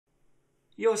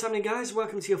Yo, what's happening guys?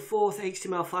 Welcome to your fourth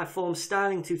HTML5 form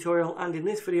styling tutorial, and in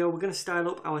this video we're going to style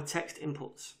up our text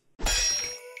inputs.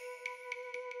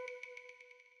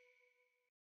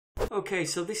 Okay,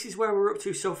 so this is where we're up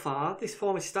to so far. This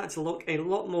form is starting to look a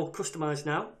lot more customized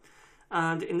now,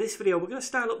 and in this video we're going to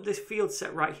style up this field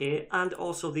set right here and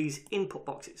also these input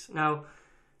boxes. Now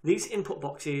these input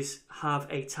boxes have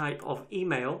a type of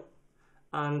email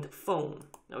and phone.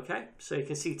 Okay, so you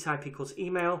can see type equals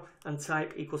email and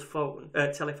type equals phone,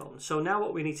 telephone. So now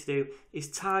what we need to do is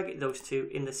target those two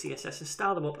in the CSS and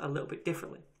style them up a little bit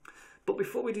differently. But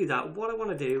before we do that, what I want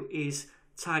to do is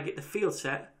target the field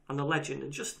set and the legend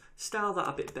and just style that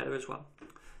a bit better as well.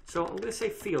 So I'm going to say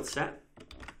field set.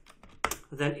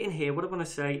 Then in here, what I want to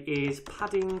say is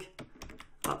padding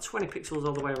about 20 pixels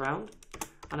all the way around,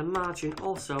 and a margin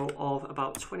also of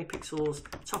about 20 pixels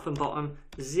top and bottom,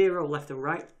 0 left and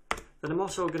right. Then I'm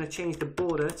also going to change the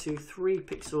border to 3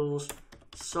 pixels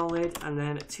solid, and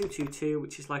then 222,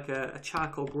 which is like a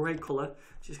charcoal grey colour,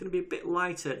 which is going to be a bit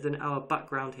lighter than our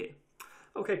background here.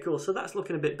 Okay, cool, so that's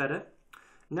looking a bit better.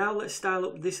 Now let's style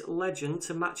up this legend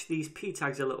to match these p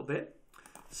tags a little bit.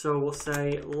 So we'll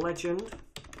say legend,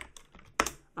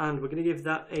 and we're going to give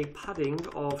that a padding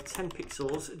of 10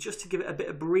 pixels just to give it a bit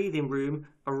of breathing room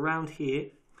around here.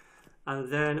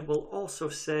 And then we'll also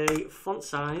say font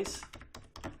size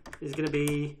is going to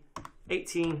be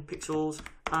 18 pixels,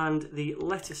 and the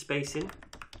letter spacing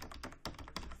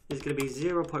is going to be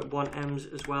 0.1 ems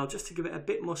as well, just to give it a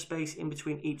bit more space in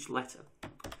between each letter.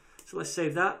 So let's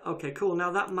save that. Okay, cool. Now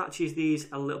that matches these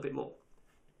a little bit more.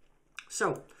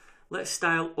 So let's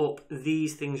style up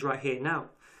these things right here. Now,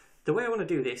 the way I want to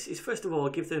do this is, first of all,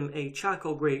 give them a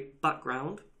charcoal grey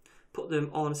background, put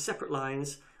them on separate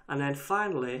lines, and then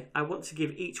finally, I want to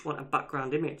give each one a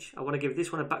background image. I want to give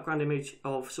this one a background image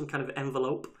of some kind of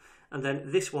envelope, and then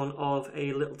this one of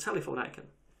a little telephone icon.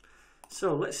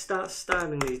 So let's start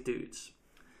styling these dudes.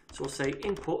 So we'll say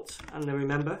input, and then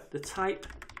remember the type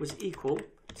was equal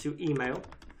to email,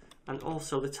 and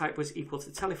also the type was equal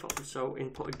to telephone. So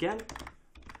input again,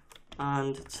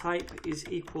 and type is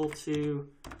equal to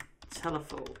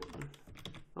telephone.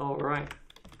 All right.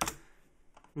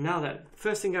 Now then,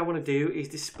 first thing I want to do is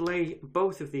display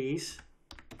both of these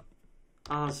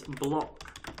as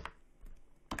block.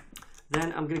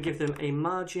 Then I'm going to give them a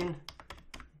margin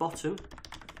bottom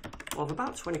of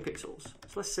about 20 pixels.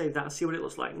 So let's save that and see what it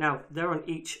looks like. Now, they're on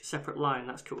each separate line.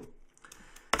 That's cool.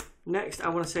 Next, I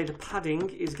want to say the padding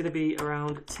is going to be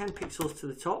around 10 pixels to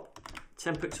the top,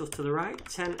 10 pixels to the right,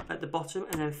 10 at the bottom,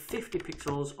 and then 50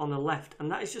 pixels on the left. And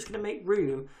that is just going to make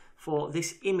room for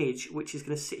this image, which is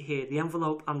going to sit here, the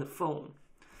envelope and the phone.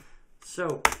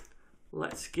 So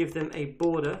let's give them a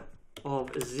border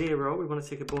of 0. We want to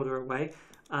take a border away,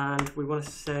 and we want to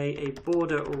say a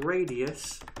border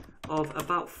radius of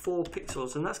about 4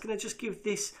 pixels. And that's going to just give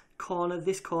this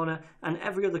corner, and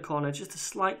every other corner just a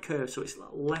slight curve, so it's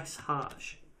less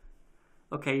harsh.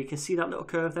 Okay, you can see that little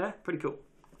curve there. Pretty cool.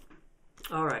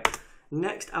 All right,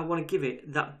 next I want to give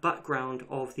it that background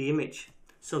of the image.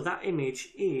 So that image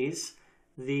is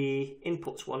the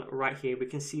inputs one right here. We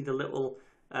can see the little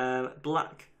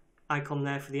black icon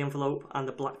there for the envelope and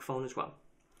the black phone as well.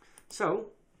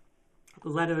 So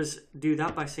let us do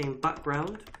that by saying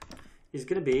background is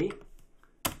going to be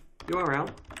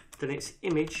URL, then it's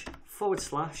image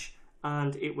 /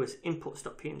 and it was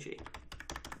inputs.png.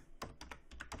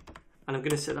 And I'm going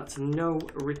to set that to no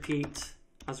repeat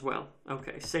as well.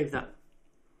 Okay, save that.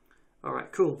 All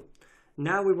right, cool.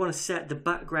 Now we want to set the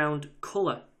background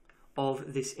color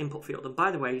of this input field. And by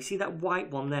the way, you see that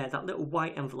white one there, that little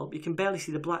white envelope? You can barely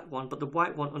see the black one, but the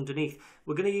white one underneath,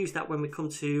 we're going to use that when we come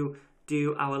to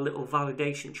do our little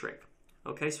validation trick.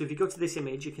 Okay, so if you go to this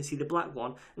image, you can see the black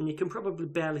one, and you can probably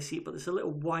barely see it, but there's a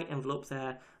little white envelope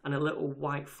there and a little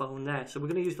white phone there. So we're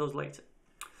going to use those later.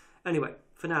 Anyway,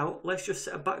 for now, let's just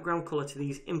set a background color to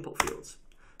these input fields.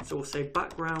 So we'll say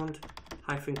background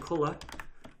 -color,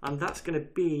 and that's going to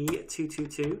be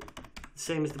 222,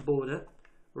 same as the border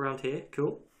around here.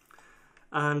 Cool.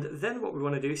 And then what we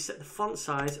want to do is set the font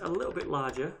size a little bit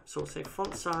larger. So we'll say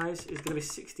font size is going to be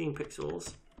 16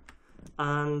 pixels,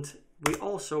 and we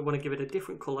also want to give it a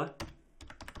different color.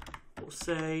 We'll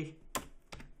say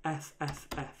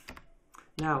FFF.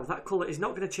 Now that color is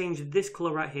not going to change this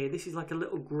color right here. This is like a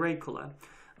little gray color,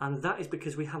 and that is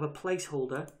because we have a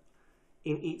placeholder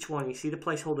in each one. You see the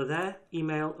placeholder there,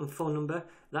 email and phone number,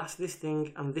 that's this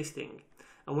thing and this thing.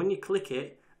 And when you click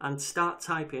it and start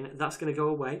typing, that's going to go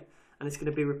away and it's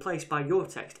going to be replaced by your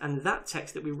text. And that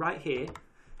text that we write here,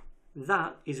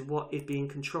 that is what is being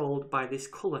controlled by this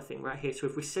color thing right here. So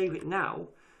if we save it now,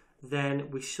 then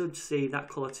we should see that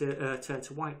color turn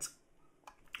to white.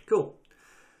 Cool.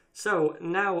 So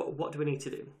now what do we need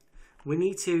to do? We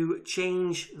need to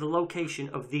change the location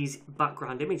of these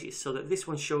background images so that this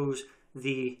one shows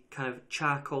the kind of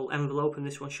charcoal envelope and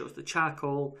this one shows the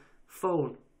charcoal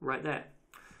phone right there.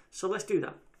 So let's do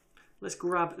that. Let's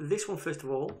grab this one first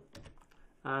of all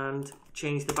and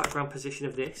change the background position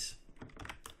of this.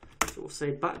 So we'll say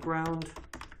background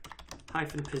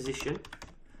hyphen position,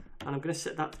 and I'm going to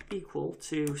set that equal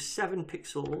to 7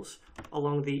 pixels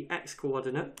along the X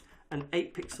coordinate and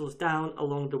 8 pixels down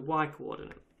along the Y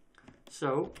coordinate.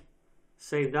 So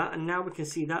save that, and now we can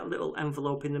see that little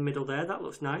envelope in the middle there. That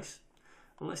looks nice.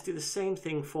 And let's do the same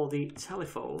thing for the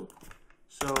telephone.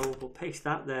 So we'll paste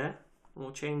that there, and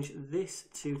we'll change this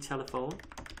to telephone.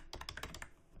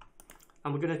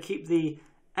 And we're going to keep the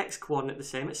X coordinate the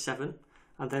same at 7.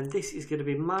 And then this is going to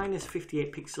be minus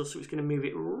 58 pixels, so it's going to move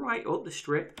it right up the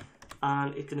strip,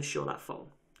 and it's going to show that phone.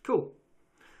 Cool.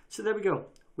 So there we go.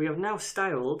 We have now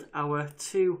styled our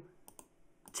 2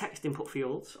 text input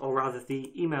fields, or rather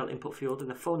the email input field and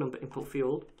the phone number input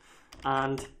field,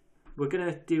 and we're going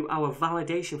to do our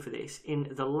validation for this in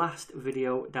the last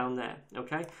video down there.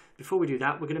 Okay, before we do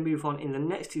that, we're going to move on in the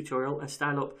next tutorial and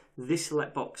style up this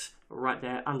select box right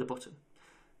there and the button.